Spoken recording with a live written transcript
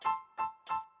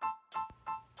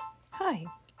Hi,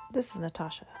 this is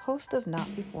Natasha, host of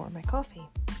Not Before My Coffee.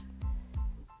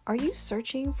 Are you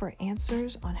searching for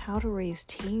answers on how to raise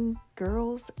teen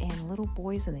girls and little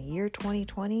boys in the year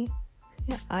 2020?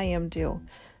 Yeah, I am too.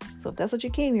 So if that's what you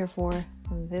came here for,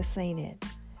 this ain't it.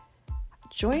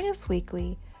 Join us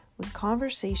weekly with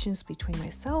conversations between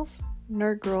myself,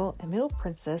 Nerd Girl, and Middle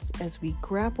Princess as we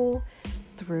grapple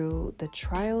through the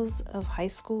trials of high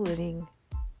school living,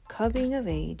 coming of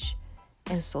age,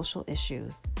 and social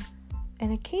issues.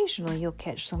 And occasionally you'll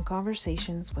catch some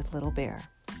conversations with Little Bear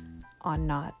on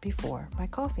Not Before My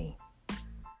Coffee.